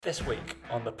This week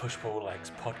on the Push Pull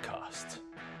Legs podcast,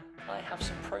 I have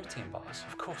some protein bars,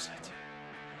 of course I do.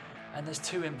 And there's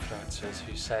two influencers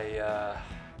who say,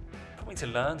 put me to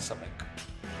learn something.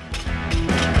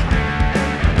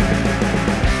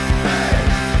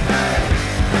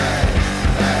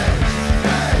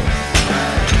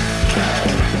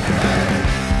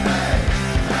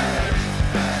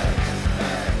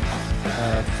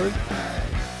 Three,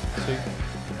 two,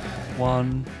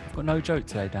 one. I've got no joke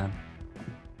today, Dan.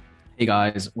 Hey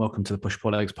guys, welcome to the Push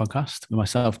Pull Legs podcast with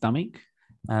myself, Damik.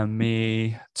 And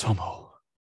me, Tomo.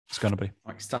 It's going to be.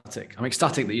 I'm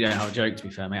ecstatic that you don't have a joke, to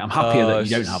be fair, mate. I'm happier that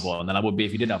you don't have one than I would be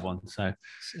if you did have one. So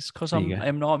it's because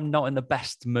I'm not in the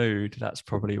best mood. That's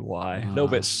probably why. A little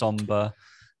bit somber.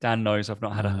 Dan knows I've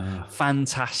not had a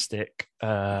fantastic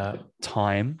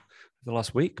time the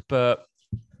last week, but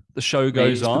the show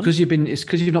goes on. It's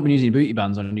because you've not been using booty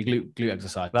bands on your glute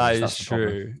exercise. That's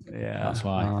true. Yeah, that's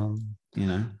why.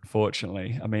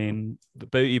 Fortunately, I mean, the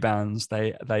booty bands,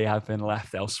 they have been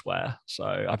left elsewhere. So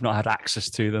I've not had access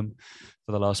to them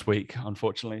for the last week,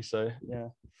 unfortunately. So, yeah.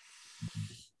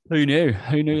 Who knew?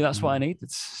 That's what I need?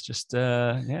 It's just,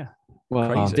 Well,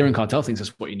 crazy. Darren Cartel thinks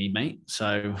that's what you need, mate.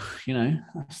 So,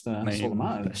 that's all that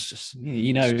matters. It's just,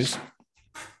 he knows.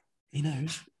 He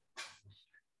knows.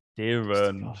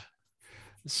 Darren.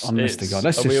 Honest to God,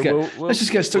 let's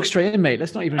just get stuck straight in, mate.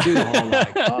 Let's not even do the whole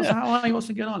how are you? What's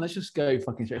going on? Let's just go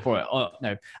fucking straight for it.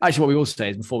 No, actually, what we will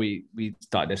say is before we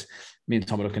start this, me and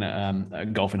Tom are looking at a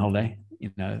golfing holiday.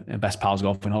 Best pals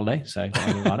golfing holiday. So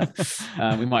don't worry about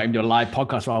it. We might even do a live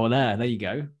podcast while we're there. There you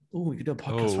go. Oh, we could do a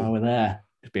podcast while we're there.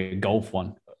 It'd be a golf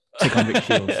one. Take on Rick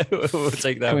Shields. We'll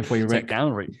take that. Coming for you, Rick. Take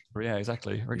down Rick. Yeah,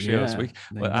 exactly. Rick Shields.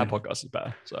 Our podcast is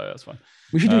better, so that's fine.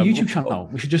 We should do a YouTube channel.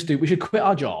 We should quit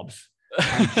our jobs.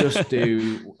 And just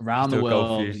do around the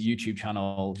world YouTube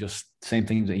channel, just same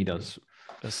things that he does.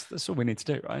 That's all we need to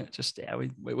do, right? Just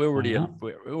we already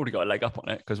got a leg up on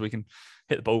it because we can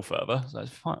hit the ball further. So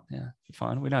it's fine. Yeah,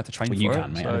 fine. We don't have to train for you it.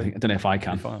 Can, mate. I don't know if I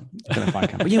can. Fine. I don't know if I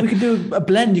can. But yeah, we can do a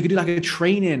blend. You could do like a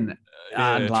training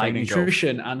and like training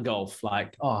nutrition golf. And golf.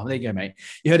 Like, there you go, mate.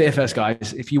 You heard it here first,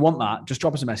 guys. If you want that, just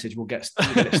drop us a message. We'll get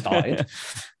it started.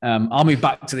 I'll move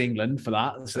back to England for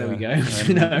that. So there we go.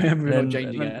 Everyone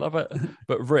changing it.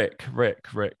 But Rick,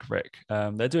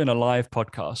 they're doing a live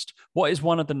podcast. What is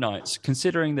one of the nights,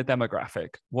 considering the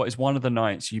demographic, what is one of the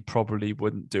nights you probably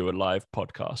wouldn't do a live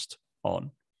podcast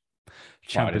on?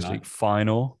 Champions League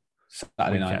final.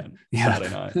 Saturday night.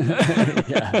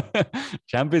 Yeah.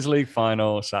 Champions League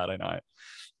final, Saturday night.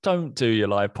 Don't do your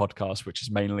live podcast, which is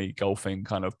mainly golfing,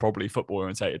 kind of probably football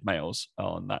orientated males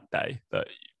on that day.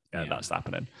 That's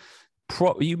happening.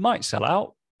 You might sell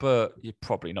out, but you're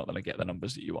probably not going to get the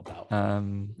numbers that you want.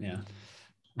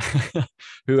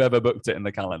 Whoever booked it in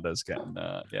the calendar is getting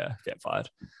fired.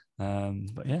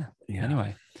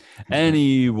 Anyway,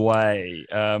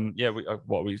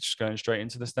 we just going straight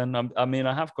into this then?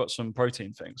 I have got some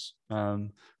protein things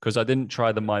because I didn't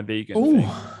try the My Vegan thing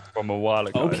from a while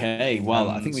ago. Okay, well,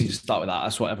 I think we need to start with that.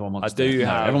 That's what everyone wants.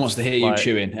 Everyone wants to hear you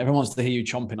chewing. Everyone wants to hear you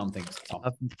chomping on things. I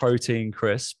have protein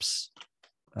crisps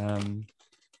in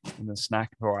the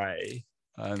snack tray,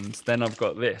 and then I've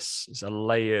got this. It's a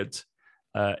layered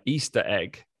Easter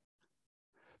egg.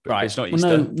 Right. It's not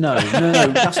Easter. No.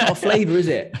 That's not a flavor, is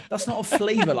it? That's not a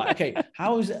flavor. Like, okay,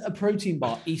 how is a protein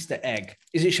bar Easter egg?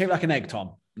 Is it shaped like an egg,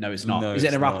 Tom? No, it's not. Is it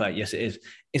in a wrapper? Not. Yes, it is.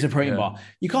 It's a protein bar.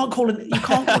 You can't call it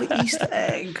Easter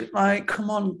egg. Like, come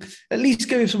on. At least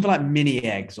go with something like mini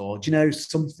eggs or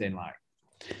something like.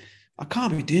 I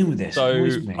can't be dealing with this. So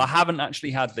I haven't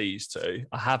actually had these two.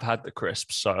 I have had the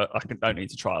crisps, so don't need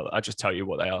to try that. I just tell you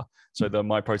what they are. So the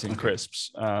My Protein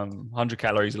crisps, 100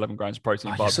 calories, 11 grams of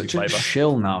protein, barbecue flavor. Such a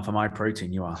shill now for My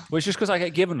Protein, you are. Well, it's just because I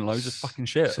get given loads of fucking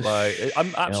shit. Like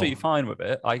I'm absolutely fine with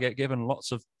it. I get given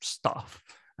lots of stuff,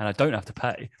 and I don't have to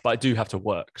pay, but I do have to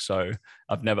work. So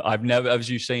I've never, as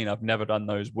you've seen, I've never done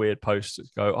those weird posts that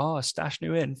go, "Oh, stash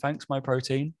new in, thanks My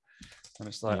Protein." And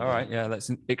it's like, all right, yeah,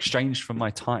 let's exchange for my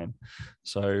time.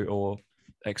 Or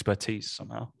expertise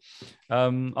somehow.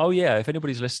 If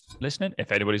anybody's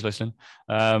listening,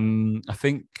 I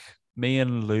think me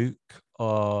and Luke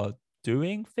are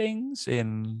doing things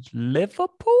in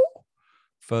Liverpool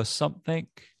for something.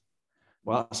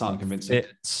 Well, that sounds convincing.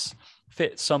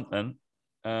 Fits something.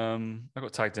 I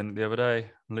got tagged in the other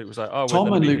day. Luke was like,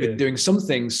 Tom and Luke are doing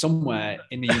something somewhere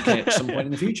in the UK at some point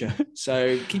in the future.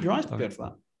 So keep your eyes peeled for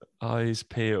that. Eyes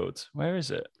peeled. Where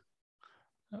is it?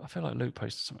 I feel like Luke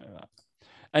posted something like that.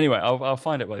 Anyway, I'll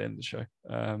find it by the end of the show.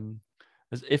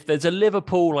 If there's a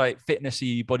Liverpool like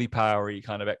fitnessy, body powery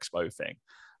kind of expo thing,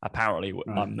 apparently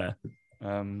I'm there.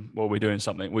 We're doing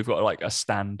something. We've got like a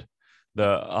stand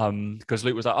that because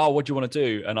Luke was like, oh, what do you want to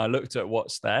do? And I looked at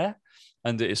what's there,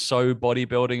 and it is so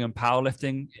bodybuilding and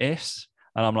powerlifting-ish.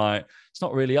 And I'm like, it's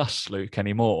not really us, Luke,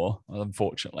 anymore,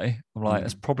 unfortunately. I'm like,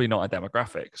 it's probably not a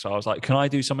demographic. So I was like, can I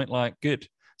do something like good?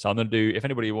 So I'm going to do, if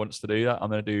anybody wants to do that, I'm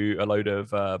going to do a load of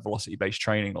velocity-based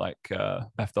training, like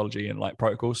methodology and like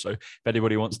protocols. So if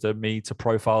anybody wants me to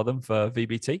profile them for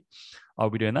VBT, I'll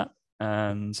be doing that.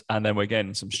 And then we're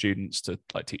getting some students to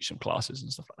like teach some classes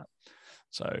and stuff like that.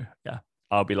 So yeah,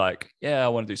 I'll be like, yeah, I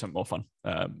want to do something more fun,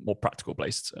 more practical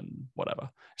based and whatever.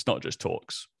 It's not just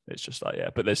talks. It's just like, yeah,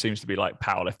 but there seems to be like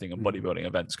powerlifting and bodybuilding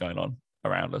events going on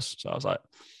around us. So I was like,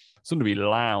 it's going to be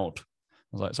loud. I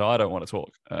was like, so I don't want to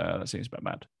talk. That seems a bit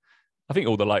mad. I think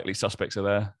all the likely suspects are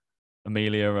there.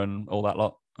 Amelia and all that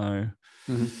lot. Oh,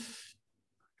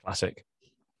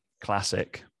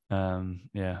 Classic.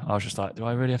 Yeah, I was just like, do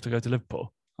I really have to go to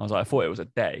Liverpool? I was like, I thought it was a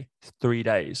day. It's 3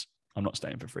 days. I'm not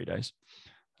staying for 3 days.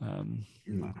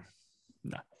 No.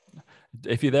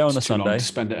 If you're there on a Sunday, long to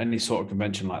spend at any sort of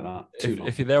convention like that.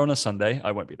 If you're there on a Sunday,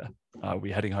 I won't be there. I'll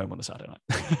be heading home on the Saturday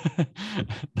night.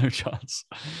 No chance.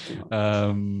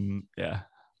 Yeah,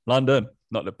 London,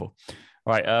 not Liverpool.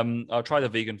 All right. I'll try the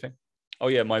vegan thing. Oh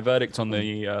yeah, my verdict on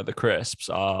the crisps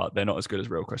are they're not as good as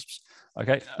real crisps.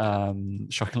 Okay.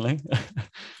 Shockingly,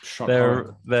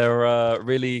 they're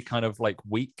really kind of like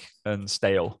weak and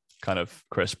stale kind of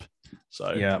crisp.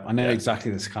 So yeah, I know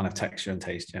exactly this kind of texture and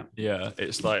taste. Yeah,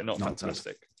 it's like not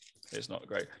fantastic. Good. It's not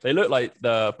great. They look like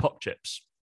the pop chips.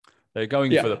 They're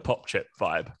going for the pop chip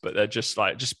vibe, but they're just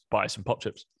buy some pop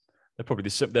chips. They're probably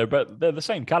they're the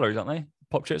same calories, aren't they?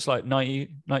 Pop chips like 90,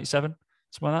 97,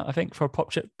 something like that. I think for a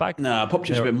pop chip bag. No, pop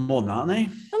chips are a bit more than that, aren't they?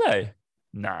 Are they?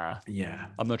 Nah. Yeah.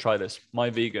 I'm gonna try this. My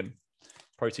vegan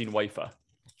protein wafer.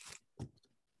 Go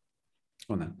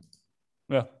on then.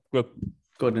 Yeah, good.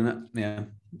 Good, isn't it? Yeah.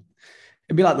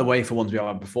 It'd be like the wafer ones we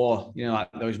had before, you know,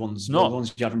 like those ones, the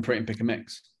ones you have in Protein Pick and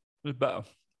Mix. It's better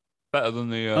than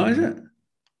the. Oh, is it?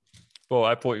 Well,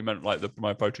 I thought you meant like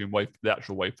my protein wafer, the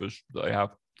actual wafers that I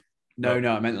have. No,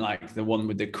 I meant like the one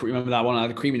with the cream. Remember that one that had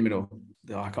the cream in the middle?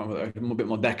 Oh, I can't remember. A bit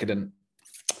more decadent.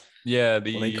 Yeah,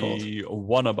 the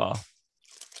Wanabar.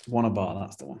 Wanabar,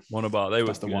 that's the one. Wanabar, they were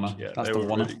that's the one. Yeah, that's the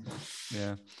one. Really,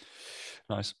 yeah,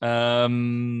 nice.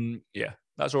 Yeah,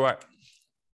 that's all right.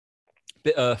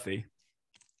 Bit earthy.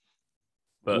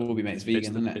 But it's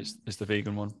vegan, isn't it? It's the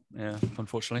vegan one, yeah,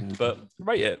 unfortunately. Yeah. But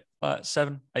rate it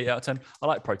 7, 8 out of 10. I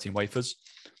like protein wafers.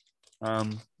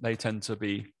 They tend to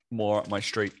be more up my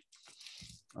street.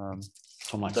 I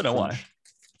don't know why.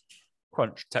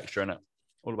 Crunch, texture in it.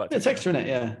 All about texture in it,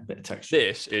 yeah. Bit of texture.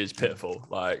 This is pitiful.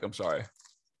 Like, I'm sorry.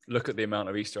 Look at the amount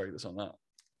of Easter egg that's on that.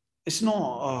 It's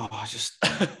not.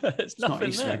 It's not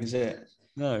Easter egg, is it?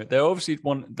 No,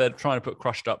 they're trying to put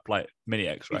crushed up like mini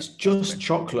eggs, right? It's just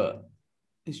chocolate.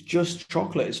 It's just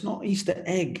chocolate. It's not Easter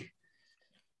egg.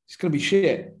 It's gonna be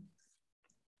shit.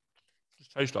 It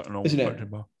tastes like an old protein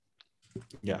bar.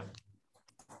 Yeah.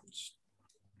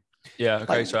 Yeah.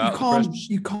 Okay. Like, so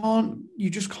you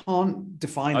just can't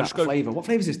define that flavor. What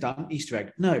flavor is this, Dan? Easter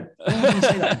egg? No. No one's gonna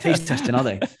say that in taste testing, are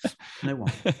they? No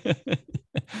one.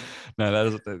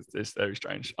 No, it's very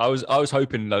strange. I was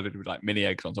hoping that it would be like mini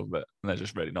eggs on top of it, and they're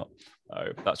just really not. Oh,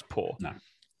 that's poor. No,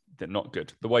 they're not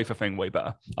good. The wafer thing way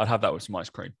better. I'd have that with some ice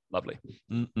cream. Lovely.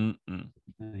 There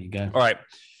you go. All right.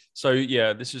 So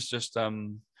yeah, this is just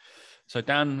so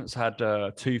Dan's had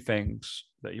 2 things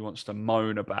that he wants to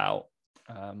moan about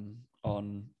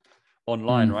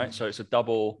online, right? So it's a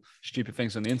double stupid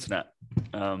things on the internet.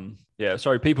 Yeah,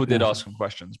 sorry, people did ask some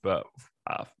questions, but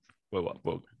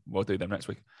we'll do them next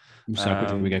week. I'm so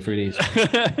quickly we go through these.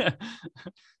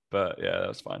 But yeah,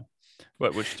 that's fine.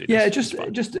 What would you do? Yeah, it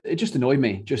just annoyed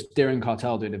me. Just Darren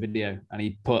Cartel doing a video, and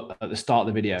he put at the start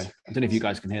of the video. I don't know if you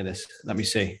guys can hear this. Let me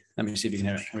see if you can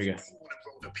hear it. Here we go.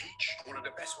 One of the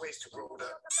best ways to grow the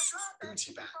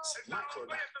booty bands, macro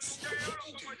bands.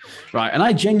 Right, and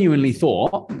I genuinely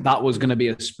thought that was going to be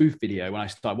a spoof video when I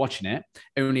started watching it.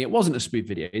 Only it wasn't a spoof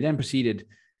video. He then proceeded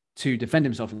to defend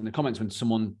himself in the comments when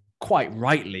someone quite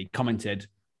rightly commented,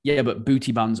 "Yeah, but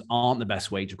booty bands aren't the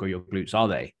best way to grow your glutes, are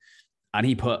they?" And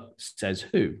he says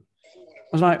who?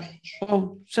 I was like,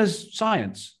 well, says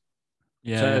science.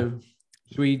 Yeah. So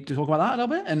should we talk about that a little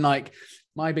bit? And like,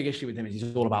 my big issue with him is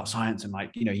he's all about science and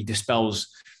like, you know, he dispels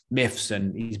myths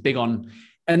and he's big on,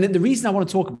 and the reason I want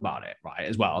to talk about it, right,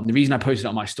 as well, and the reason I posted it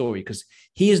on my story, because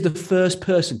he is the first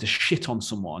person to shit on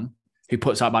someone who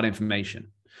puts out bad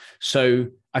information. So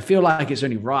I feel like it's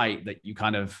only right that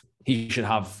he should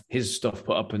have his stuff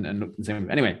put up and look the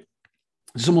same. Anyway,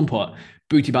 someone put,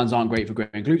 booty bands aren't great for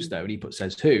growing glutes though. And he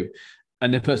says who?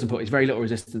 And the person put, it's very little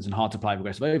resistance and hard to apply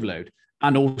progressive overload.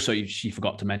 And also, she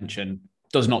forgot to mention,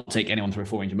 does not take anyone through a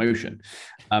full range of motion.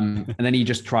 And then he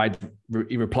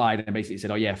replied and basically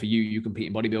said, oh yeah, for you, you compete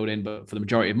in bodybuilding, but for the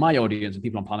majority of my audience and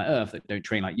people on planet Earth that don't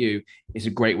train like you, it's a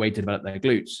great way to develop their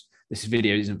glutes. This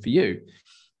video isn't for you.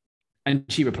 And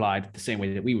she replied the same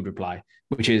way that we would reply,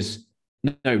 which is,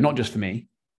 no, not just for me,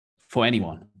 for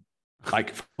anyone.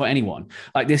 Like for anyone.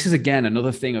 Like this is again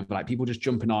another thing of like people just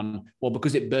jumping on, well,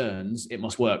 because it burns, it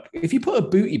must work. If you put a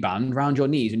booty band around your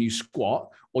knees and you squat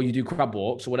or you do crab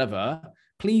walks or whatever,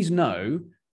 please know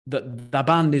that the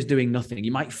band is doing nothing.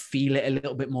 You might feel it a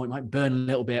little bit more, it might burn a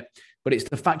little bit, but it's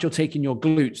the fact you're taking your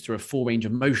glutes through a full range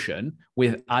of motion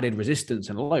with added resistance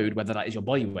and load, whether that is your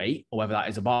body weight or whether that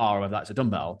is a bar or whether that's a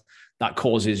dumbbell, that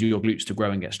causes your glutes to grow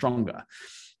and get stronger.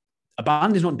 A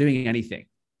band is not doing anything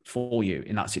for you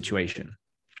in that situation.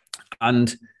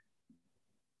 And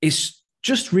it's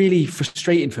just really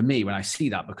frustrating for me when I see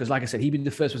that, because like I said, he'd been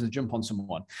the first person to jump on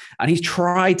someone and he's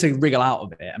tried to wriggle out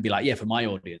of it and be like, yeah, for my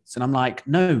audience. And I'm like,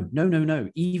 no,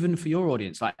 even for your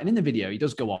audience. Like, and in the video, he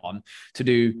does go on to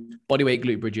do bodyweight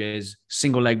glute bridges,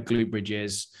 single leg glute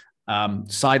bridges,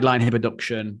 sideline hip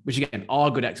abduction, which again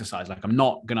are good exercise. Like I'm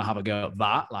not going to have a go at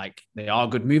that. Like they are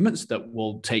good movements that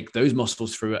will take those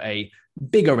muscles through a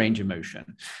bigger range of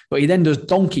motion. But he then does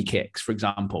donkey kicks, for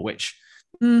example, which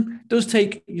does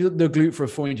take the glute for a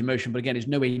full range of motion, but again, is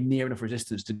nowhere near enough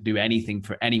resistance to do anything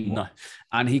for anyone. No.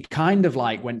 And he kind of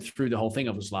like went through the whole thing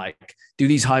of was like, do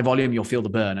these high volume, you'll feel the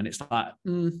burn. And it's like,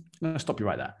 I'm going to stop you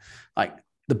right there. Like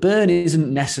the burn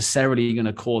isn't necessarily going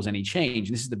to cause any change.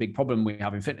 And this is the big problem we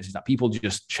have in fitness, is that people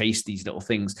just chase these little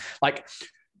things. Like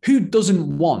who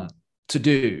doesn't want to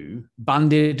do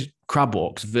banded crab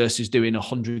walks versus doing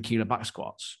 100 kilo back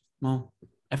squats? Well,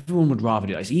 everyone would rather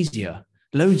do that. It's easier,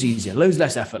 loads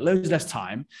less effort, loads less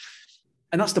time.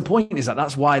 And that's the point, is that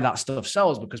that's why that stuff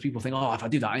sells, because people think, oh, if I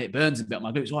do that, it burns a bit on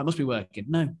my glutes. Oh, I must be working.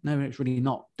 No, it's really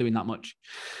not doing that much.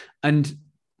 And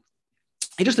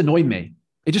it just annoyed me.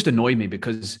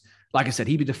 Because, like I said,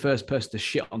 he'd be the first person to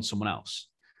shit on someone else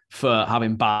for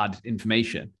having bad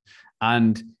information.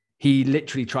 And he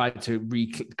literally tried to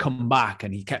come back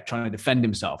and he kept trying to defend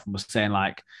himself and was saying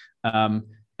like, and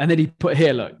then he put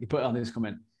it on this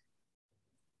comment.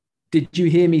 Did you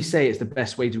hear me say it's the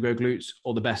best way to grow glutes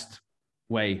or the best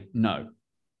way? No.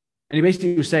 And he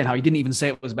basically was saying how he didn't even say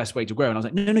it was the best way to grow. And I was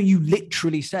like, no, you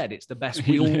literally said it's the best.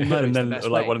 We all know it's the best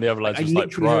way. One of the other lads was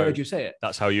like, bro, heard you say it.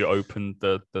 That's how you opened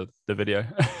the video.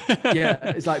 Yeah,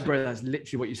 it's like, bro, that's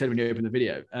literally what you said when you opened the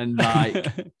video. And like,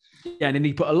 yeah, and then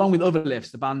he put, along with other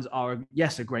lifts, the bands are,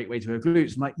 yes, a great way to grow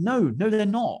glutes. I'm like, no, they're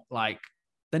not. Like,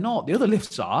 they're not. The other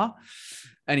lifts are.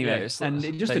 Anyway, yeah, and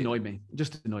it just annoyed me.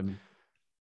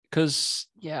 Because,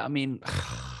 yeah, I mean,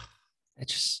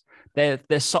 it's just...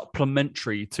 They're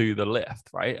supplementary to the lift,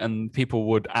 right? And people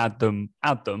would add them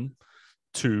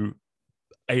to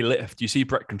a lift. You see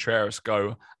Brett Contreras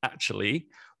go, actually,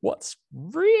 what's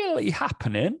really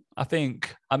happening? I'm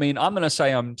going to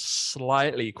say I'm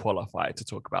slightly qualified to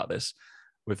talk about this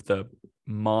with the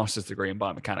master's degree in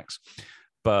biomechanics.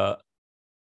 But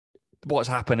what's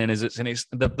happening is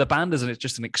the band is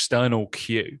just an external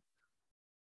cue.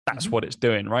 That's what it's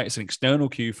doing, right? It's an external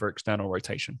cue for external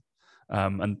rotation.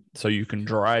 And so you can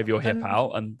drive your hip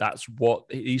out, and that's what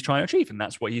he's trying to achieve. And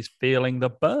that's what he's feeling the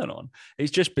burn on.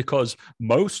 It's just because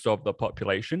most of the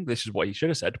population, this is what he should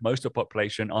have said, most of the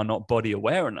population are not body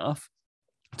aware enough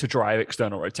to drive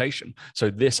external rotation. So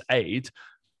this aid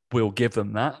will give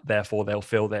them that. Therefore, they'll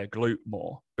feel their glute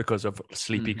more because of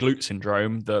sleepy glute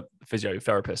syndrome that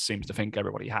physiotherapist seems to think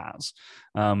everybody has.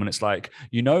 And it's like,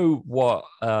 you know what,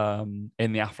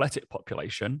 in the athletic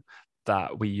population,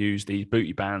 that we use these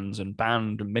booty bands and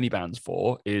mini bands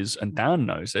for is, and Dan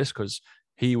knows this because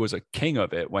he was a king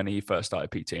of it when he first started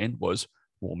PTing, was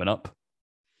warming up.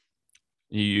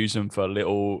 You use them for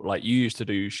little, like you used to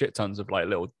do shit tons of like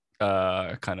little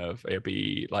it'd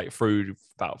be like through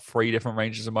about 3 different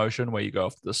ranges of motion where you go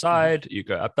off to the side, you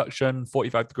go abduction,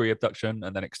 45-degree abduction,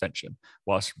 and then extension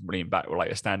whilst leaning back with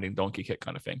like a standing donkey kick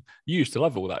kind of thing. You used to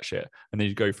love all that shit. And then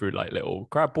you go through like little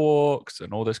crab walks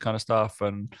and all this kind of stuff.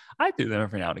 And I do them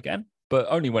every now and again, but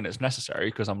only when it's necessary,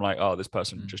 because I'm like, oh, this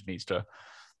person just needs to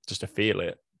feel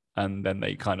it. And then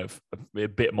they kind of a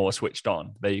bit more switched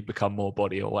on. They become more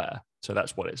body aware. So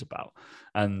that's what it's about.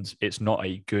 And it's not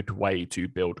a good way to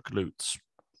build glutes.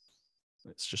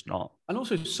 It's just not. And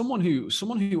also someone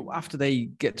who after they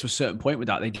get to a certain point with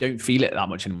that, they don't feel it that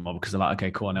much anymore because they're like, okay,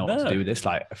 cool, I know what to do with this.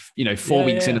 Like, 4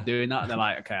 weeks into doing that, and they're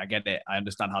like, okay, I get it. I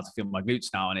understand how to feel my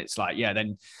glutes now. And it's like, yeah,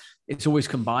 then it's always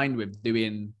combined with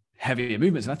doing heavier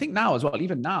movements. And I think now as well,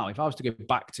 even now, if I was to go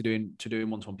back to doing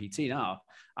one-to-one PT now,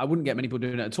 I wouldn't get many people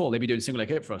doing it at all. They'd be doing single leg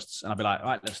hip thrusts, and I'd be like, all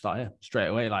right, let's start here straight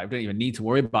away. Like, I don't even need to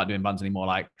worry about doing bands anymore.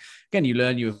 Like, again, you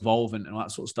learn, you evolve, and all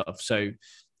that sort of stuff. So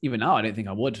even now, I don't think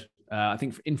I would. I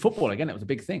think in football, again, it was a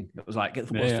big thing. It was like, get the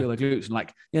footballers feel their glutes, and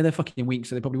like, yeah, they're fucking weak,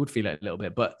 so they probably would feel it a little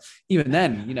bit. But even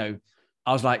then, you know,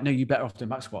 I was like, no, you better off doing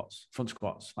back squats, front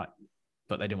squats, like,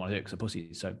 but they didn't want to do it because they're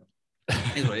pussies. So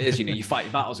it's what it is. You know, you fight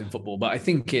your battles in football, but I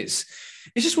think it's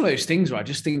just one of those things where I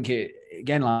just think it,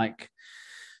 again, like,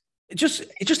 it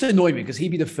just annoyed me because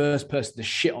he'd be the first person to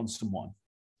shit on someone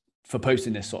for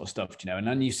posting this sort of stuff, you know, and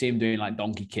then you see him doing like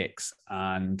donkey kicks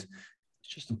and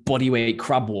just bodyweight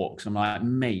crab walks. I'm like,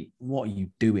 mate, what are you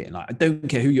doing? Like, I don't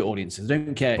care who your audience is. I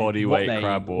don't care. Bodyweight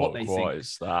crab walk. What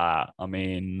is that? I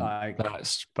mean, like,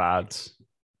 that's bad.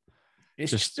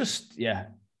 It's just yeah.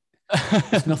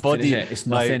 It's nothing, is it? It's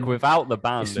nothing. Like, without the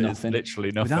band, it's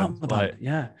literally nothing. Without the band,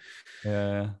 yeah.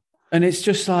 Yeah. And it's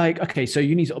just like, okay, so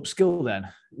you need to upskill then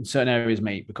in certain areas,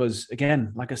 mate, because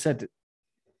again, like I said,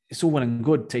 it's all well and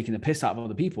good taking the piss out of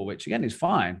other people, which again is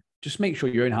fine. Just make sure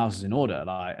your own house is in order.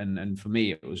 Like, and for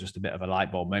me, it was just a bit of a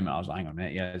light bulb moment. I was like, hang on a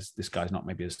minute, yeah, this guy's not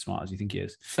maybe as smart as you think he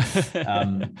is. With that. I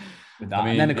mean,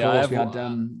 and then of course we had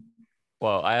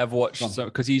well, I have watched some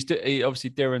because obviously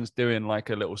Darren's doing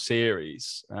like a little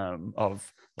series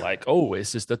of like, oh,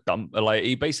 it's just a dumb, like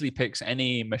he basically picks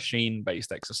any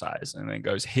machine-based exercise and then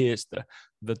goes, here's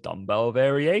the dumbbell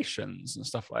variations and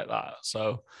stuff like that.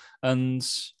 So, and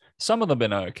some of them have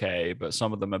been okay, but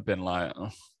some of them have been like,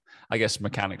 I guess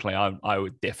mechanically, I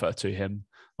would differ to him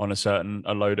on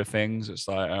a load of things. It's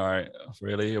like, all right,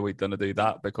 really, are we going to do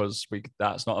that because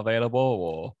that's not available,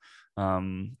 or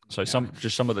so some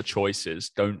of the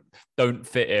choices don't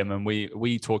fit him, and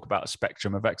we talk about a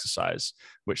spectrum of exercise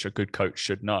which a good coach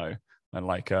should know, and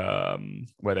like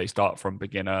where they start from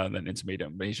beginner and then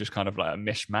intermediate, but he's just kind of like a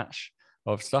mishmash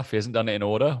of stuff. He hasn't done it in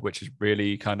order, which is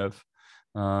really kind of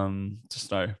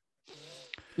just no.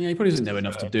 Yeah, he probably doesn't know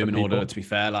enough to do them in order, to be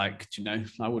fair. Like, you know,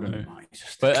 I wouldn't.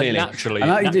 But clearly, naturally,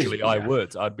 I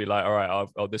would. I'd be like, all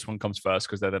right, this one comes first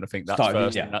because they're going to think that's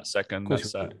first and that's second.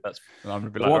 That's I'm gonna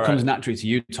be like, what comes naturally to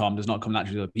you, Tom, does not come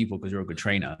naturally to other people because you're a good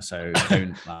trainer. So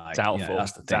don't like. Doubtful.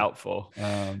 That's the thing. Doubtful.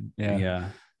 Yeah.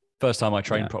 First time I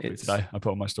trained properly today, I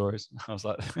put on my stories. I was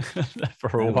like,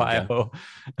 for a while.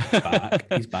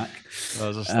 He's back. I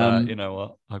was just you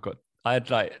know what?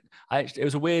 It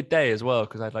was a weird day as well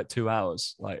because I had like 2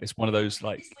 hours. Like, it's one of those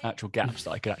like actual gaps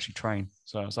that I could actually train.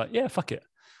 So I was like, yeah, fuck it.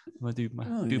 I'm gonna do my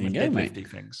deadlifting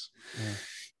things.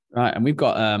 Yeah. Right, and we've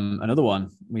got another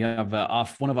one. We have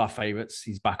one of our favorites.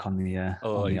 He's back on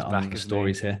the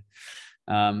stories here.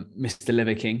 Mr.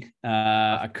 Liver King.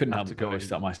 I couldn't help but go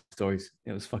start my stories.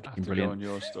 It was fucking brilliant.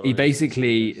 He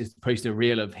basically is posted a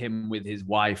reel of him with his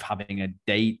wife having a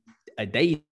date.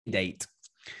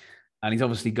 And he's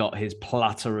obviously got his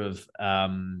platter of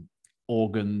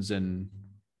organs and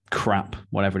crap,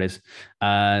 whatever it is.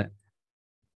 And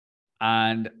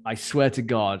I swear to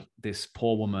God, this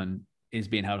poor woman is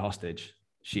being held hostage.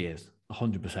 She is,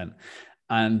 100%.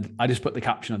 And I just put the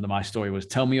caption under my story was,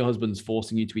 tell me your husband's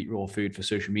forcing you to eat raw food for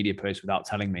social media posts without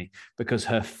telling me, because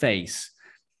her face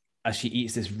as she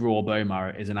eats this raw bone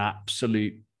marrow is an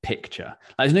absolute picture.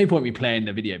 Like, there's no point me playing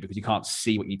the video because you can't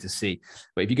see what you need to see.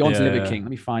 But if you go onto Liver King,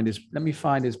 let me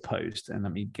find his post and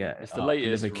let me get. It's the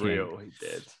latest reel he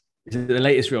did. It's the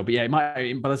latest reel, but yeah, it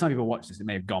might. By the time people watch this, it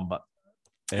may have gone. But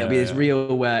it'll be this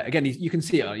reel where again you can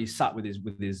see it. He's sat with his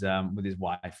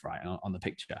wife right on the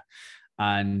picture,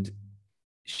 and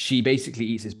she basically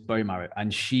eats this bone marrow,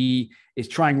 and she is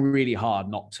trying really hard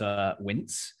not to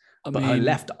wince. But her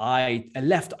left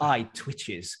eye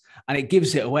twitches, and it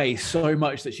gives it away so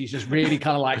much that she's just really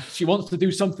kind of like, she wants to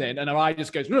do something, and her eye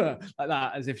just goes like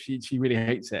that, as if she really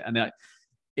hates it, and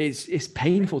it's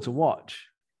painful to watch.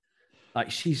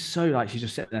 Like, she's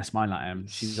just sitting there smiling at him.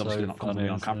 She's so obviously not comfortable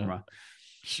on camera.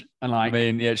 And like, I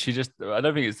mean, yeah, I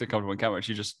don't think it's the comfortable on camera.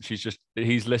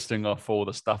 He's listing off all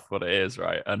the stuff what it is,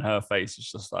 right? And her face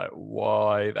is just like,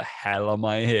 why the hell am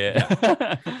I here?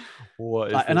 Yeah.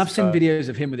 What is and I've seen videos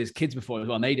of him with his kids before as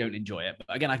well, and they don't enjoy it.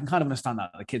 But again, I can kind of understand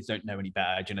that the kids don't know any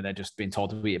better. You know, they're just being told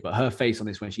to eat it. But her face on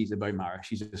this when she's a bone marrow,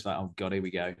 she's just like, oh God, here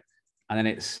we go. And then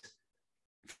it's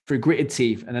through gritted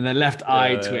teeth, and then the left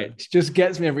eye twitch just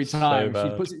gets me every time. So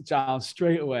she puts it down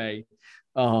straight away.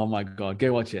 Oh my God,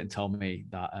 go watch it and tell me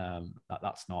that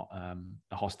that's not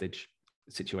a hostage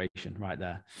situation right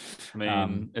there. I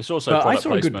mean, it's also product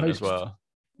placement as well.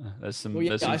 There's some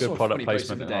good product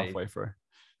placement halfway through.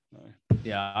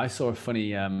 Yeah, I saw a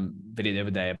funny video the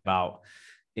other day about,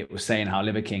 it was saying how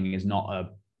Liver King is not a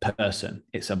person,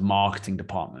 it's a marketing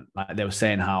department. Like, they were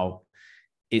saying how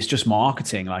it's just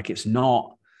marketing. Like, it's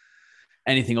not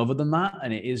anything other than that.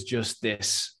 And it is just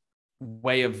this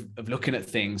way of looking at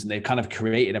things. And they've kind of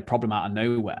created a problem out of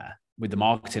nowhere with the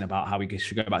marketing about how we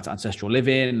should go back to ancestral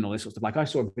living and all this sort of stuff. Like, I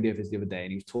saw a video of his the other day,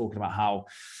 and he was talking about how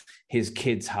his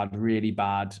kids had really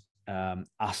bad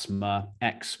asthma,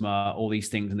 eczema, all these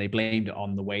things, and they blamed it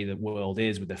on the way the world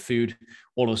is with their food.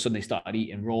 All of a sudden they started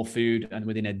eating raw food, and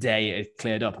within a day it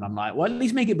cleared up. And I'm like, well, at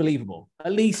least make it believable.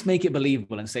 At least make it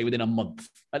believable and say within a month,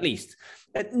 at least.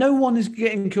 No one is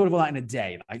getting cured of all that in a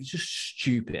day. Like, it's just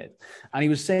stupid. And he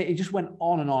was saying, he just went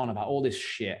on and on about all this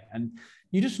shit. And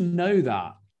you just know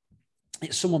that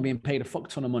it's someone being paid a fuck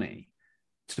ton of money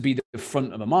to be the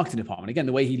front of a marketing department. Again,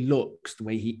 the way he looks, the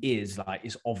way he is, like,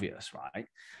 it's obvious, right?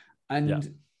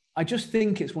 And I just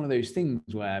think it's one of those things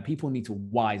where people need to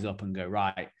wise up and go,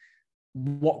 right,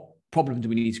 what problem do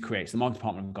we need to create? So the marketing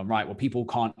department have gone, right, well, people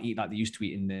can't eat like they used to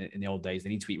eat in the old days. They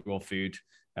need to eat raw food.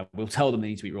 We'll tell them they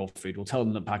need to eat raw food. We'll tell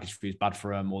them that packaged food is bad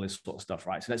for them, all this sort of stuff,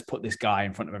 right? So let's put this guy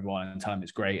in front of everyone and tell him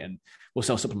it's great, and we'll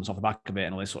sell supplements off the back of it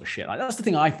and all this sort of shit. Like, that's the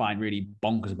thing I find really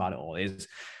bonkers about it all is,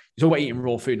 you talk about eating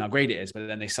raw food and how great it is, but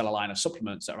then they sell a line of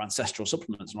supplements that are ancestral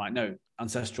supplements. I'm like, no,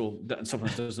 ancestral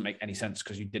supplements doesn't make any sense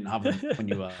because you didn't have them when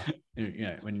you were,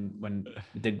 when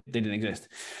they didn't exist.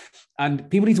 And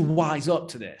people need to wise up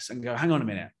to this and go, hang on a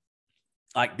minute.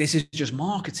 Like, this is just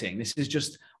marketing. This is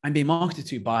just, I'm being marketed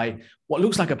to by what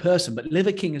looks like a person, but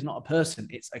Liver King is not a person.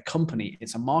 It's a company.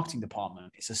 It's a marketing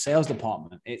department. It's a sales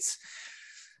department. It's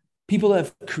people that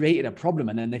have created a problem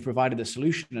and then they've provided a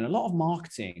solution. And a lot of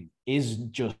marketing is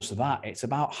just that. It's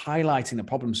about highlighting the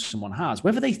problems someone has,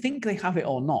 whether they think they have it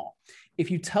or not.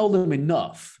 If you tell them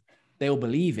enough, they'll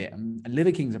believe it. And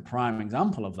Liver King's a prime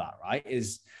example of that, right?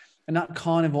 And that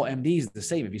Carnivore MD is the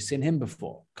same. Have you seen him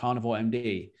before? Carnivore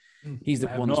MD. He's the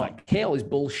one that's like, kale is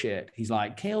bullshit. He's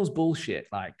like, kale's bullshit.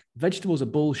 Like, vegetables are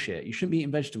bullshit. You shouldn't be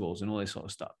eating vegetables and all this sort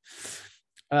of stuff.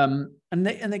 And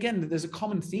again, there's a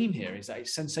common theme here is that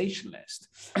it's sensationalist,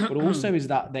 but also is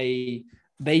that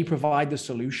they provide the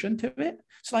solution to it.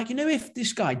 So, like, if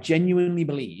this guy genuinely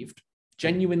believed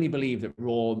that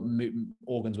raw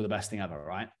organs were the best thing ever,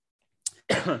 right?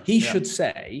 He should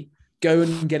say, go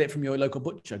and get it from your local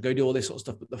butcher, go do all this sort of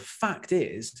stuff. But the fact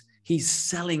is, he's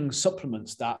selling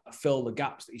supplements that fill the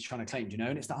gaps that he's trying to claim,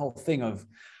 and it's that whole thing of,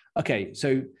 okay,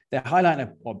 so they're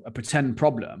highlighting a pretend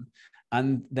problem,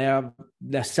 and they're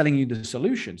selling you the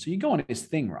solution. So you go on his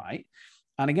thing, right?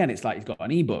 And again, it's like he's got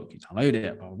an ebook, you download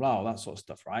it, blah, blah, blah, all that sort of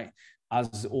stuff, right?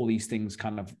 As all these things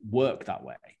kind of work that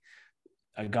way.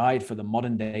 A guide for the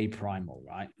modern day primal,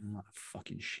 right? Oh,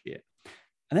 fucking shit.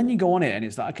 And then you go on it and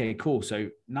it's like, okay, cool. So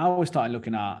now we're starting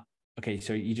looking at, okay,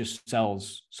 so he just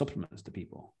sells supplements to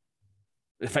people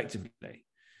effectively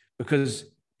because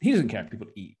he doesn't care if people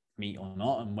eat meat or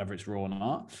not and whether it's raw or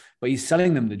not, but he's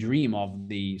selling them the dream of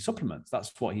the supplements.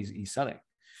 That's what he's selling.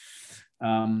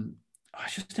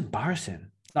 It's just embarrassing.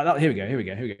 Like that. Here we go. My kids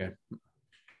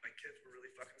were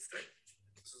really fucking sick.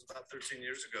 This was about 13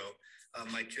 years ago.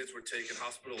 My kids were taking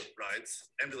hospital rides,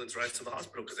 ambulance rides to the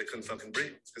hospital because they couldn't fucking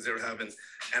breathe because they were having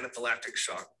anaphylactic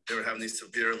shock. They were having these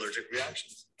severe allergic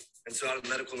reactions. And so out of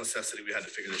medical necessity, we had to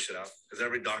figure this shit out because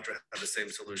every doctor had the same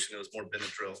solution. It was more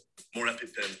Benadryl, more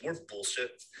EpiPen, more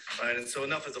bullshit, right? And so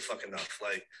enough is a fucking enough.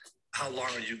 Like, how long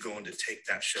are you going to take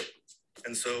that shit?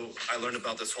 And so I learned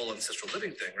about this whole ancestral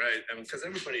living thing, right? I mean, because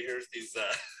everybody hears these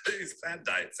fad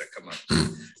diets that come up,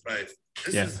 right?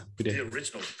 This is the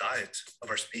original diet of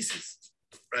our species,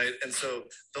 right? And so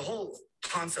the whole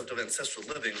concept of ancestral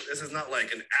living, this is not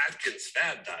like an Atkins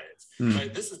fad diet,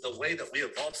 right? This is the way that we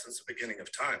evolved since the beginning of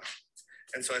time.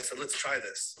 And so I said, let's try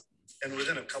this. And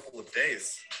within a couple of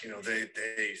days, they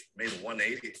made a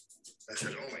 180. I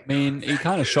said, oh my God. I mean, he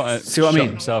kind of shot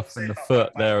himself in the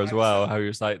foot there as well. How he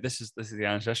was like, this is the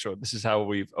ancestral. This is how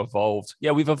we've evolved.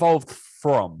 Yeah, we've evolved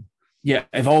from. Yeah,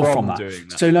 evolved from that. Doing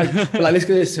that. So like let's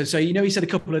go this. So he said a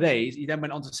couple of days. He then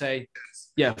went on to say,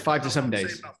 5 to 7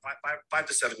 days. About 5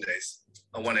 to 7 days,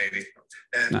 a 180.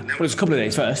 And well, it's a couple of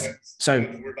days first. So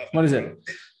what is it?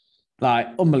 Like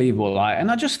unbelievable. Like, and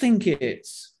I just think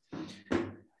it's,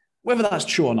 whether that's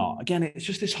true or not, again, it's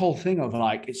just this whole thing of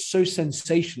like, it's so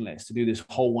sensationalist to do this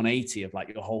whole 180 of like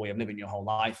your whole way of living your whole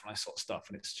life and that sort of stuff.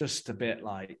 And it's just a bit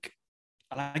like,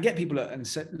 and I get people and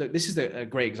say, look, this is a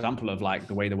great example of like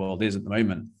the way the world is at the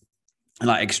moment. And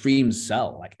like extremes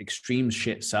sell, like extreme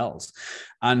shit sells.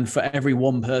 And for every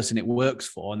one person it works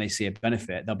for and they see a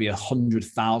benefit, there'll be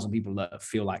 100,000 people that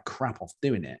feel like crap off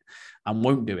doing it and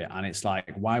won't do it. And it's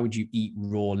like, why would you eat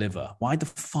raw liver? Why the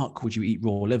fuck would you eat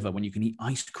raw liver when you can eat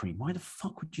ice cream? Why the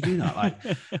fuck would you do that? Like,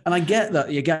 and I get that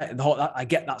I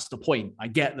get that's the point. I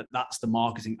get that that's the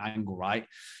marketing angle, right?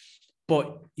 but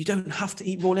you don't have to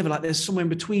eat raw liver. Like there's somewhere in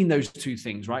between those two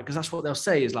things, right? Because that's what they'll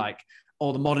say is like,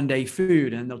 the modern day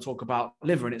food, and they'll talk about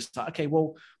liver, and it's like, okay,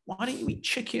 well, why don't you eat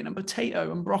chicken and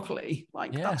potato and broccoli?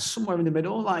 Like that's somewhere in the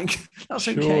middle. Like that's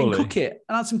okay. Cook it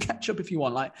and add some ketchup if you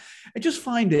want. Like I just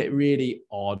find it really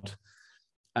odd.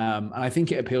 And I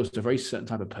think it appeals to a very certain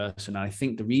type of person. And I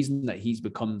think the reason that he's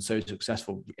become so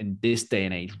successful in this day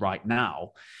and age right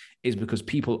now is because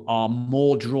people are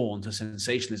more drawn to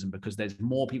sensationalism, because there's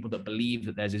more people that believe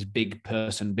that there's this big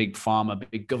person, big pharma,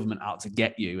 big government out to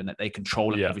get you, and that they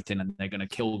control everything and they're going to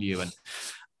kill you. And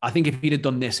I think if he'd have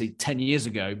done this 10 years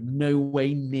ago, no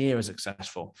way near as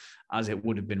successful as it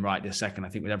would have been right this second. I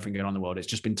think with everything going on in the world, it's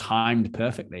just been timed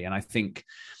perfectly. And I think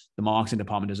the marketing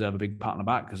department deserve a big pat on the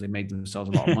back because they made themselves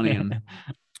a lot of money and a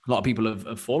lot of people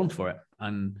have fallen for it.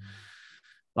 And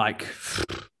like,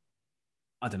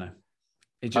 I don't know.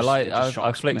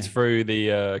 I flicked through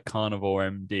the Carnivore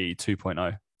MD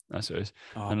 2.0. That's what it is.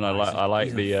 And I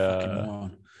like the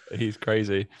he's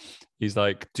crazy. He's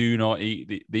like, do not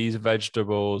eat these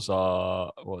vegetables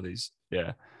are these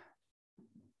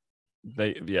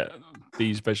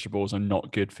these vegetables are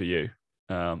not good for you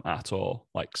at all.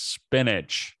 Like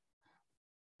spinach,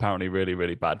 apparently really,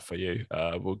 really bad for you.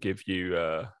 Will give you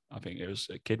I think it was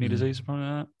a kidney disease or something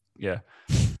like that. Yeah.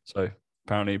 So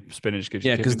apparently spinach gives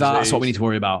you because that's what we need to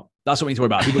worry about. That's what we need to worry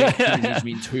about. People just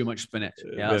eat too much spinach.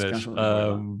 Yeah, spinach.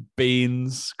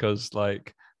 Beans, because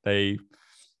like they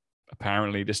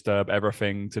apparently disturb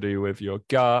everything to do with your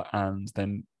gut, and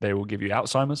then they will give you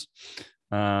Alzheimer's.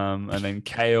 And then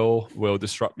kale will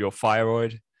disrupt your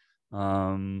thyroid.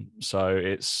 So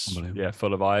it's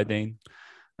full of iodine.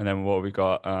 And then what we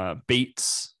got?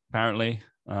 Beets, apparently.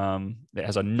 It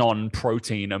has a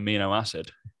non-protein amino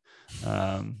acid.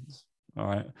 All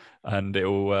right. And it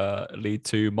will lead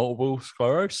to multiple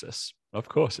sclerosis. Of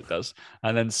course it does.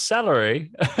 And then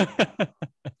celery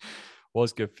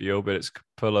was good for you, but it's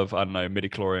full of, I don't know,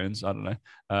 midichlorians. I don't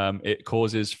know. It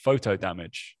causes photo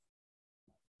damage.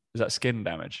 Is that skin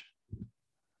damage?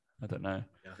 I don't know.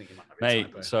 Yeah, I think it might be.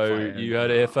 Mate, so you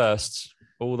heard it here first.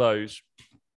 All those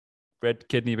red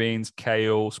kidney beans,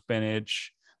 kale,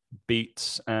 spinach,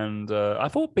 beets, and I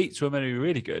thought beets were meant to be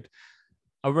really good.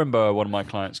 I remember one of my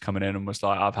clients coming in and was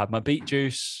like, I've had my beet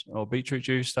juice or beetroot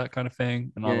juice, that kind of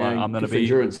thing. And I'm like, I'm going to be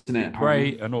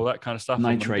great and all that kind of stuff.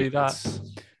 Nitrate. Do that.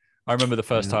 I remember the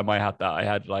first time I had that,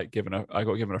 I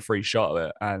got given a free shot of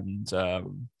it.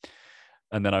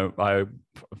 And then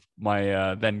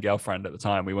my then girlfriend at the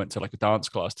time, we went to like a dance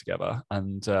class together.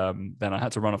 And then I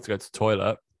had to run off to go to the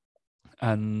toilet.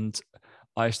 And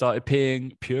I started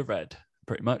peeing pure red,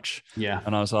 pretty much. Yeah.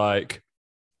 And I was like,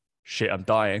 shit, I'm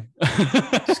dying.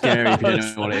 Scary if you don't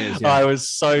know what it is. Yeah. I was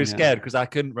so scared because I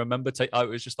couldn't remember. I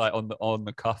was just like on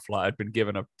the cuff, like I'd been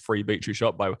given a free beetroot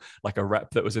shot by like a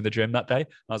rep that was in the gym that day. And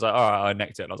I was like, all right, I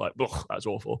necked it. And I was like, that's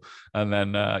awful. And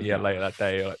then later that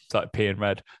day, I started peeing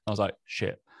red. And I was like,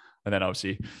 shit. And then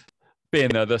obviously being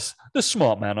the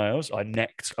smart man I was, I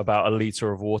necked about a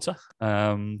liter of water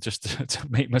just to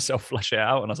make myself flush it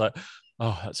out. And I was like,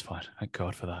 oh, that's fine. Thank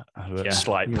God for that. I had a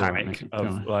slight panic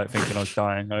of like thinking I was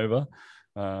dying over.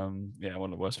 One of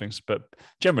the worst things. But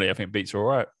generally, I think beets are all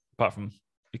right, apart from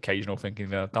occasional thinking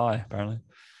they'll die, apparently.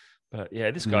 But yeah,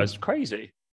 this guy's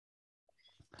crazy.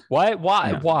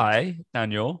 Why,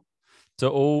 Daniel, do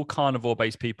all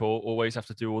carnivore-based people always have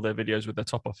to do all their videos with their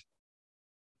top off?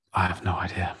 I have no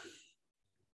idea.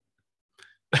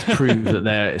 To prove that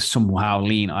they're somehow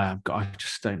lean, I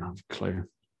just don't have a clue.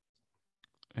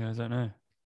 Yeah, I don't know.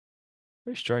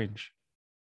 Very strange.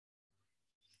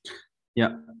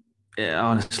 Yeah.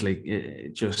 Honestly,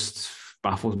 it just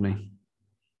baffles me.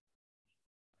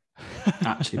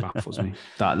 Actually baffles me.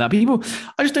 That people,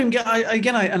 I just don't get, I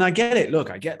get it.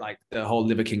 Look, I get like the whole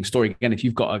Liver King story. Again, if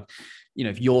you've got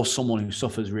if you're someone who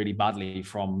suffers really badly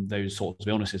from those sorts of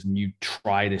illnesses and you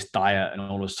try this diet and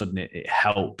all of a sudden it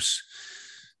helps,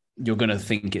 you're going to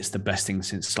think it's the best thing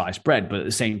since sliced bread. But at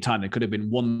the same time, there could have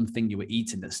been one thing you were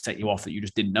eating that set you off that you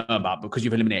just didn't know about. Because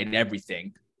you've eliminated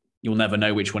everything, you'll never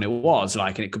know which one it was.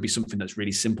 And it could be something that's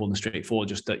really simple and straightforward,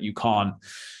 just that you can't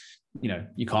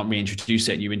reintroduce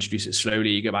it. You introduce it slowly.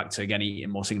 You go back to, again, eating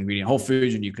more single ingredient whole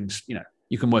foods, and you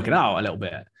can work it out a little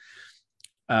bit.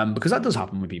 Because that does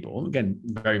happen with people. Again,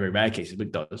 very, very rare cases, but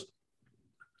it does.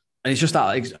 And it's just that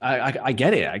I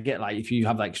get it. I get, like, if you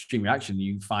have that extreme reaction,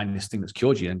 you find this thing that's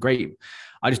cured you, and great.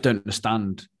 I just don't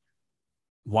understand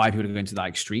why people are going to that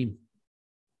extreme.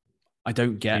 I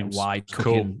don't get why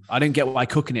cooking. I don't get why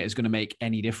cooking it is going to make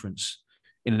any difference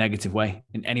in a negative way,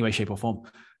 in any way, shape, or form.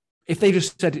 If they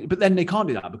just said, but then they can't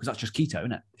do that because that's just keto,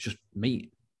 isn't it? It's just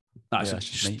meat. That's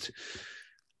just meat.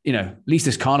 at least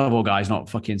this carnivore guy's not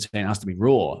fucking saying it has to be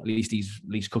raw. At least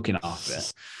he's cooking half of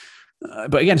it.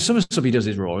 But again, some of the stuff he does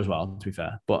is raw as well, to be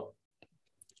fair. But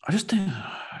I just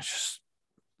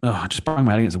bang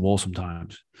my head against the wall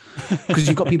sometimes because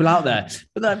you've got people out there.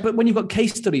 But when you've got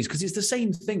case studies, because it's the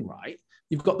same thing, right?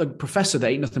 You've got the professor that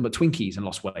ate nothing but Twinkies and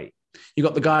lost weight. You've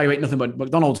got the guy who ate nothing but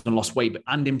McDonald's and lost weight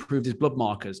and improved his blood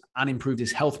markers and improved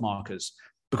his health markers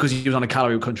because he was on a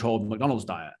calorie-controlled McDonald's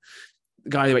diet. The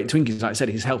guy who ate Twinkies, like I said,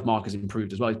 his health markers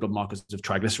improved as well. His blood markers of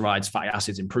triglycerides, fatty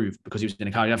acids improved because he was in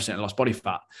a calorie deficit and lost body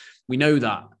fat. We know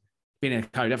that being in a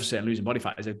calorie deficit and losing body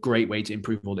fat is a great way to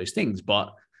improve all those things,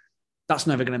 but that's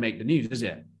never going to make the news, is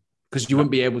it? Because you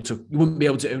wouldn't be able to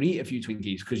only eat a few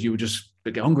Twinkies because you would just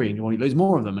get hungry and you want to eat loads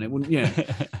more of them, and it wouldn't.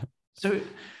 So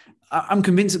I'm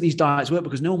convinced that these diets work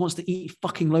because no one wants to eat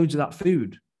fucking loads of that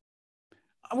food.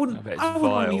 I wouldn't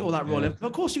want to eat all that raw liver.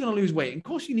 Of course, you're going to lose weight. Of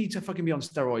course, you need to fucking be on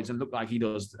steroids and look like he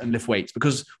does and lift weights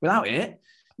because without it,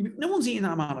 no one's eating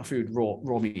that amount of food,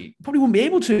 raw meat. You probably wouldn't be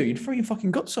able to. You'd throw your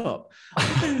fucking guts up.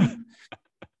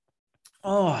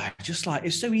 Just like,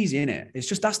 it's so easy, isn't it? It's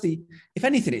just, if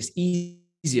anything, it's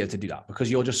easier to do that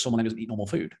because you're just someone who doesn't eat normal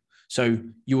food. So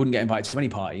you wouldn't get invited to many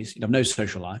parties. You'd have no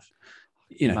social life.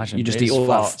 Imagine you just eat all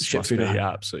that shit food.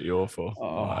 Absolutely awful.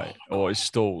 Or his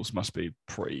stools must be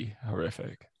pretty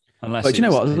horrific. But you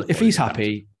know what? If he's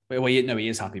happy, he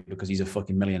is happy because he's a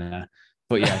fucking millionaire.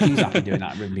 But yeah, if he's happy doing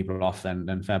that, ripping people off,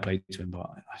 then fair play to him. But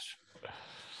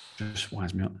that just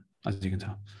winds me up, as you can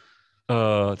tell.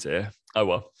 Oh dear. Oh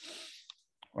well.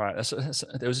 Right,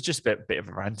 there was just a bit of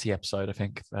a ranty episode, I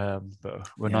think, but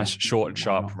we're nice, short and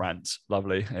sharp rant.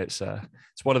 Lovely. It's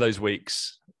one of those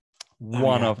weeks.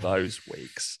 Of those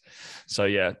weeks. So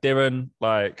yeah, Darren,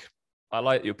 like, I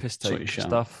like your piss take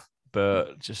stuff,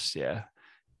 but just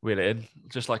wheel it in.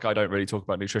 Just like I don't really talk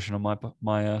about nutrition on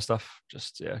my stuff,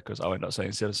 just because I end up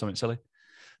saying something silly.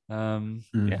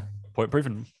 Point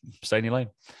proven. Stay in your lane,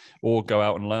 or go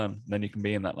out and learn. Then you can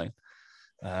be in that lane.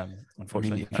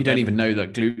 Unfortunately, if you don't even know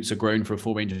that glutes are grown for a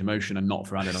full range of motion and not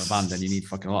for adding a band, then you need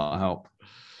fucking a lot of help.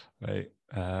 Right.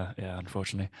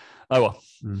 Unfortunately. Oh well.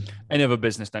 Any other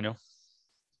business, Daniel?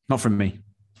 Not from me.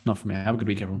 Have a good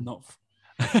week, everyone.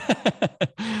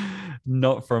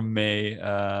 Not from me.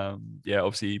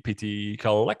 Obviously PT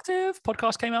Collective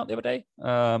podcast came out the other day.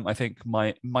 I think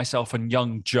myself and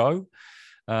young Joe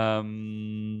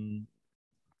did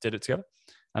it together.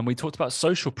 And we talked about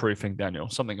social proofing, Daniel,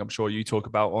 something I'm sure you talk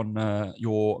about on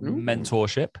your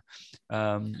mentorship.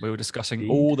 We were discussing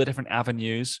all the different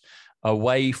avenues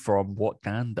away from what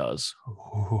Dan does.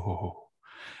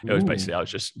 It was basically,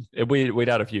 we'd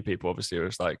had a few people, obviously, it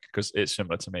was like, because it's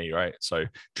similar to me, right? So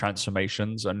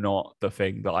transformations are not the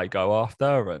thing that I go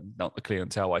after and not the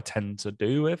clientele I tend to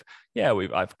do with.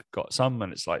 I've got some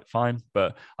and it's like, fine,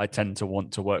 but I tend to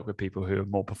want to work with people who are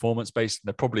more performance-based.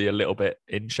 They're probably a little bit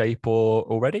in shape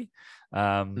already,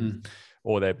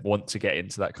 or they want to get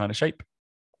into that kind of shape.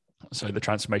 So the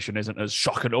transformation isn't as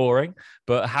shock and awing,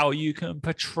 but how you can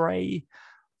portray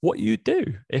what you do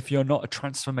if you're not a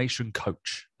transformation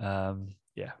coach,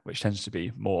 which tends to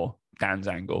be more Dan's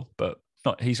angle, but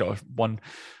not. He's got one.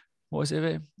 What is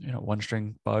it? One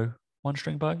string bow.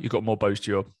 You've got more bows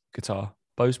to your guitar.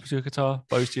 Bows to your guitar.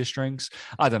 Bows to your strings.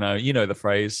 I don't know. You know the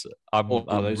phrase. I'm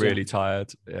really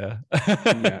tired. Yeah.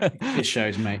 It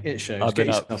shows, mate. It shows. I've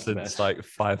been up since like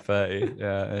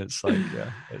 5:30. It's like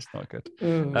it's not good.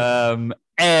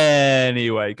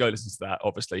 Anyway, go listen to that.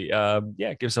 Obviously,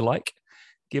 give us a like.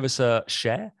 Give us a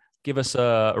share. Give us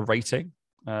a rating.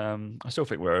 I still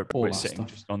think we're sitting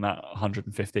just on that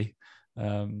 150.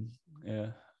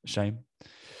 Shame.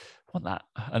 Want that.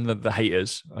 And the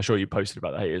haters. I'm sure you posted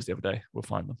about the haters the other day. We'll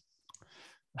find them.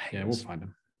 Yeah, we'll find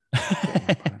them.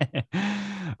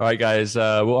 All right, guys.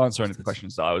 We'll answer any of the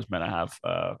questions that I was meant to have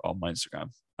on my Instagram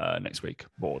next week,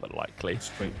 more than likely.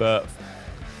 Sweet. But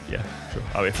yeah, sure.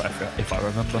 Oh, if I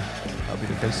remember, that'll be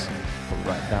the case. I'll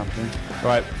write it down. All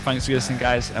right. Thanks for listening,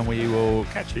 guys, and we will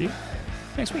catch you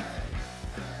next week.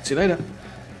 See you later.